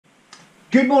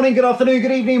Good morning, good afternoon,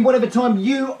 good evening, whatever time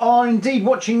you are indeed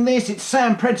watching this. It's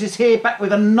Sam Prentice here, back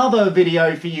with another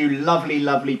video for you lovely,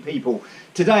 lovely people.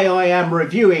 Today I am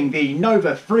reviewing the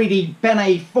Nova 3D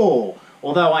Bene4,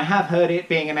 although I have heard it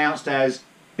being announced as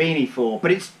Bene4,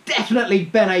 but it's definitely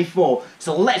Bene4,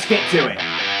 so let's get to it.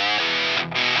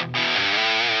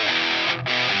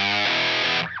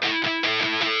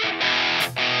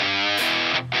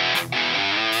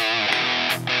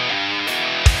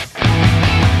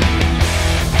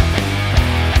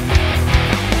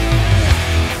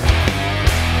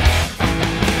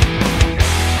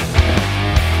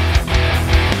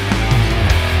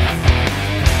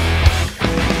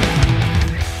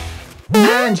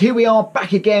 And here we are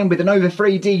back again with the Nova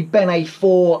 3D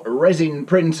Bene4 resin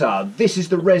printer. This is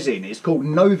the resin. It's called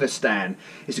Nova Stan.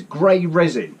 It's a grey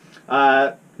resin.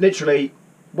 Literally,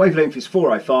 wavelength is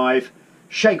 405.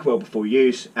 Shake well before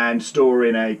use and store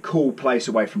in a cool place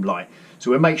away from light.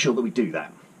 So we'll make sure that we do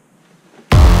that.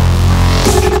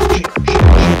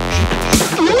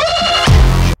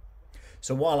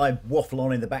 So while I waffle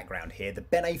on in the background here, the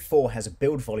Bene4 has a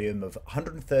build volume of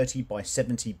 130 by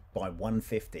 70 by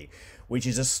 150, which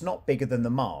is a snot bigger than the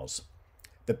Mars.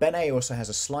 The Bene also has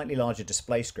a slightly larger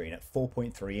display screen at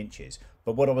 4.3 inches,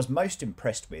 but what I was most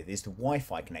impressed with is the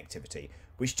Wi-Fi connectivity,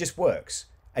 which just works,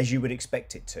 as you would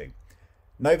expect it to.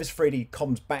 Nova's 3D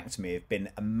comms back to me have been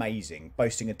amazing,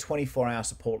 boasting a 24-hour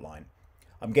support line.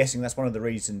 I'm guessing that's one of the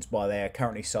reasons why they are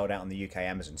currently sold out on the UK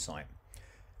Amazon site.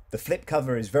 The flip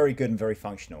cover is very good and very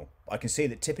functional. I can see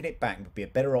that tipping it back would be a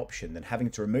better option than having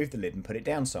to remove the lid and put it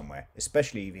down somewhere,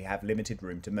 especially if you have limited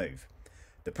room to move.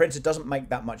 The printer doesn't make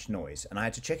that much noise, and I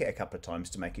had to check it a couple of times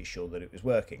to make it sure that it was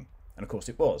working. And of course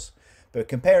it was. But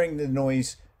comparing the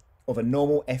noise of a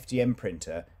normal FDM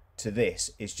printer to this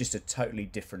is just a totally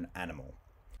different animal.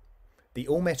 The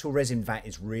all-metal resin vat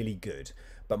is really good,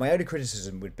 but my only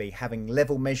criticism would be having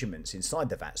level measurements inside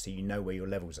the vat so you know where your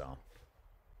levels are.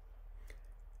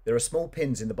 There are small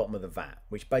pins in the bottom of the vat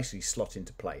which basically slot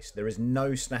into place. There is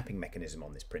no snapping mechanism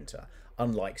on this printer,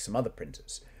 unlike some other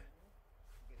printers.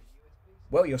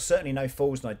 Well, you're certainly no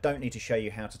fools, and I don't need to show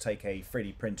you how to take a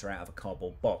 3D printer out of a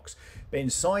cardboard box. But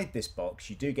inside this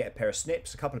box you do get a pair of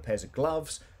snips, a couple of pairs of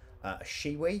gloves, a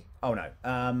shiwi,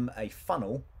 a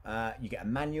funnel, you get a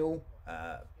manual,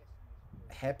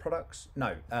 hair products,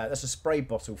 that's a spray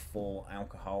bottle for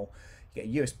alcohol. You get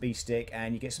a USB stick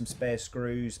and you get some spare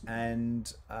screws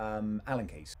and Allen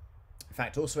keys. In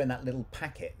fact, also in that little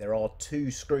packet there are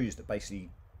two screws that basically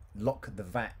lock the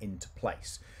vat into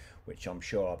place, which I'm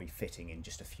sure I'll be fitting in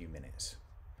just a few minutes.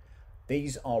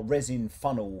 These are resin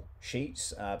funnel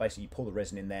sheets. Basically you pour the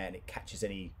resin in there and it catches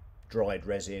any dried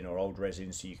resin or old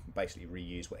resin, so you can basically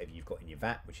reuse whatever you've got in your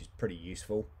vat, which is pretty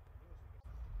useful.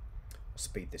 I'll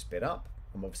speed this bit up.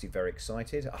 I'm obviously very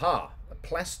excited. Aha! A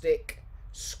plastic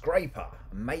scraper,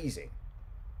 amazing.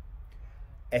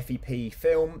 FEP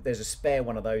film, there's a spare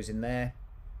one of those in there.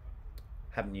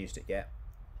 Haven't used it yet,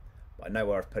 but I know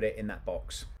where I've put it, in that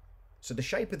box. So the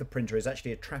shape of the printer is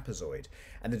actually a trapezoid,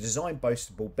 and the design boasts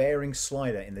a ball bearing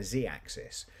slider in the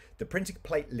Z-axis. The printing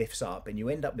plate lifts up and you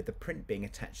end up with the print being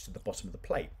attached to the bottom of the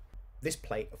plate. This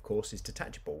plate, of course, is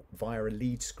detachable via a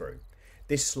lead screw.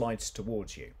 This slides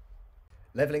towards you.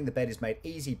 Leveling the bed is made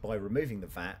easy by removing the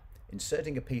vat,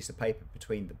 inserting a piece of paper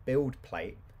between the build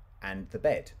plate and the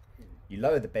bed. You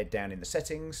lower the bed down in the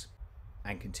settings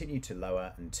and continue to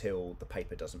lower until the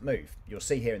paper doesn't move. You'll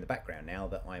see here in the background now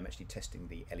that I'm actually testing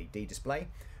the LED display,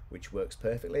 which works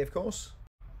perfectly, of course.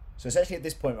 So it's actually at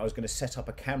this point I was going to set up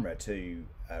a camera to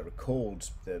record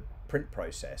the print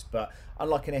process, but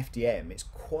unlike an FDM, it's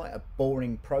quite a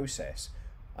boring process,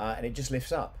 and it just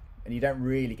lifts up and you don't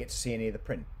really get to see any of the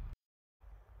print.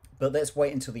 But let's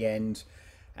wait until the end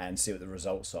and see what the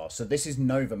results are. So this is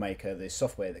Nova Maker, the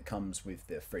software that comes with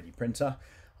the 3D printer.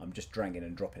 I'm just dragging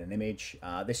and dropping an image.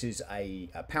 This is a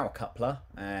power coupler,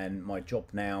 and my job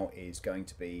now is going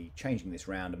to be changing this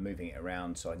around and moving it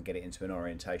around so I can get it into an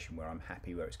orientation where I'm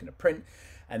happy where it's going to print,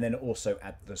 and then also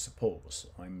add the supports.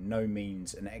 I'm no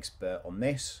means an expert on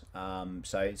this,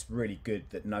 so it's really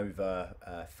good that Nova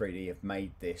 3D have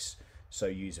made this so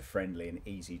user-friendly and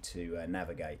easy to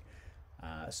navigate.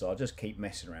 So I'll just keep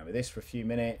messing around with this for a few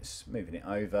minutes, moving it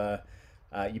over.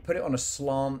 You put it on a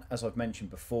slant, as I've mentioned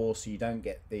before, so you don't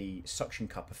get the suction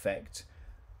cup effect.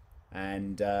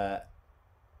 And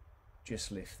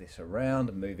just lift this around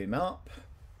and move him up.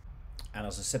 And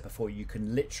as I said before, you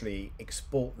can literally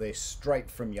export this straight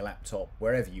from your laptop,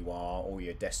 wherever you are, or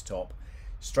your desktop,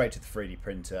 straight to the 3D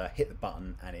printer, hit the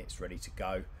button, and it's ready to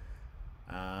go.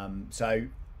 So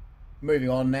moving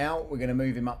on now, we're going to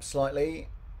move him up slightly.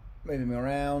 Moving him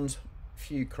around, a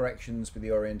few corrections with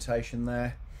the orientation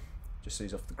there, just so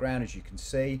he's off the ground, as you can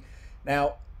see.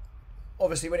 Now,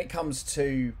 obviously, when it comes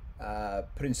to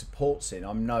putting supports in,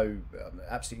 I'm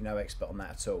absolutely no expert on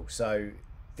that at all. So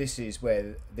this is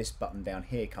where this button down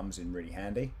here comes in really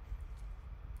handy,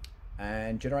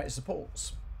 and generate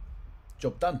supports.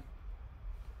 Job done.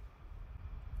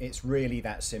 It's really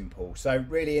that simple. So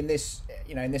really, in this,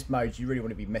 in this mode, you really want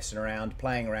to be messing around,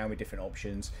 playing around with different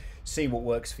options, see what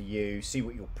works for you, see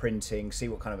what you're printing, see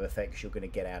what kind of effects you're going to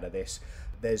get out of this.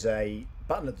 There's a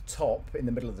button at the top, in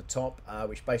the middle of the top,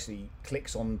 which basically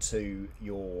clicks onto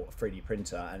your 3D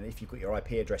printer, and if you've got your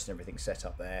IP address and everything set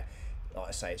up there, like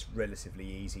I say, it's relatively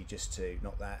easy just to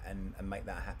knock that and make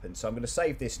that happen. So I'm going to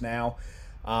save this now.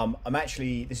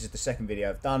 This is the second video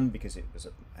I've done because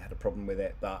I had a problem with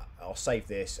it, but I'll save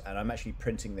this, and I'm actually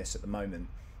printing this at the moment.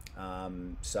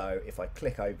 So if I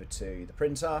click over to the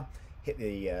printer, hit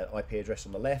the IP address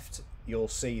on the left, you'll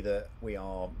see that we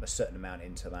are a certain amount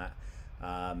into that,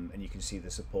 and you can see the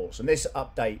supports. And this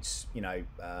updates,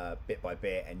 bit by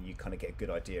bit, and you kind of get a good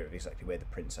idea of exactly where the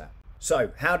print's at.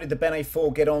 So how did the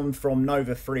Bene4 get on from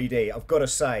Nova 3D? I've got to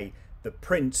say, the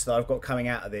prints that I've got coming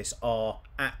out of this are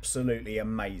absolutely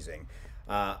amazing.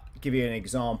 Give you an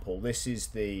example. This is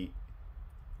the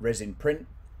resin print,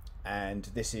 and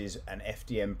this is an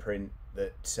FDM print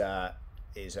that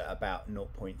is at about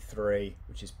 0.3,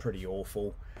 which is pretty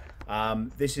awful.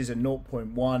 This is a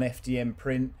 0.1 FDM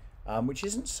print, which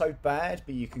isn't so bad,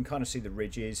 but you can kind of see the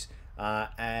ridges.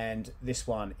 And this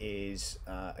one is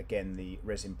again the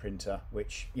resin printer,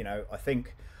 which I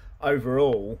think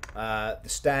overall the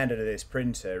standard of this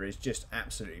printer is just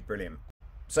absolutely brilliant.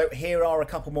 So here are a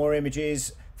couple more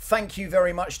images. Thank you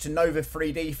very much to Nova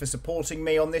 3D for supporting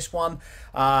me on this one.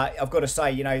 I've got to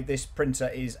say, this printer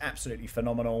is absolutely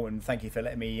phenomenal, and thank you for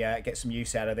letting me get some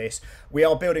use out of this. We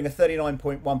are building a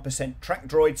 39.1% track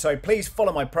droid, so please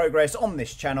follow my progress on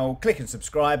this channel, click and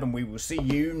subscribe, and we will see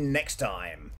you next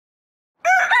time.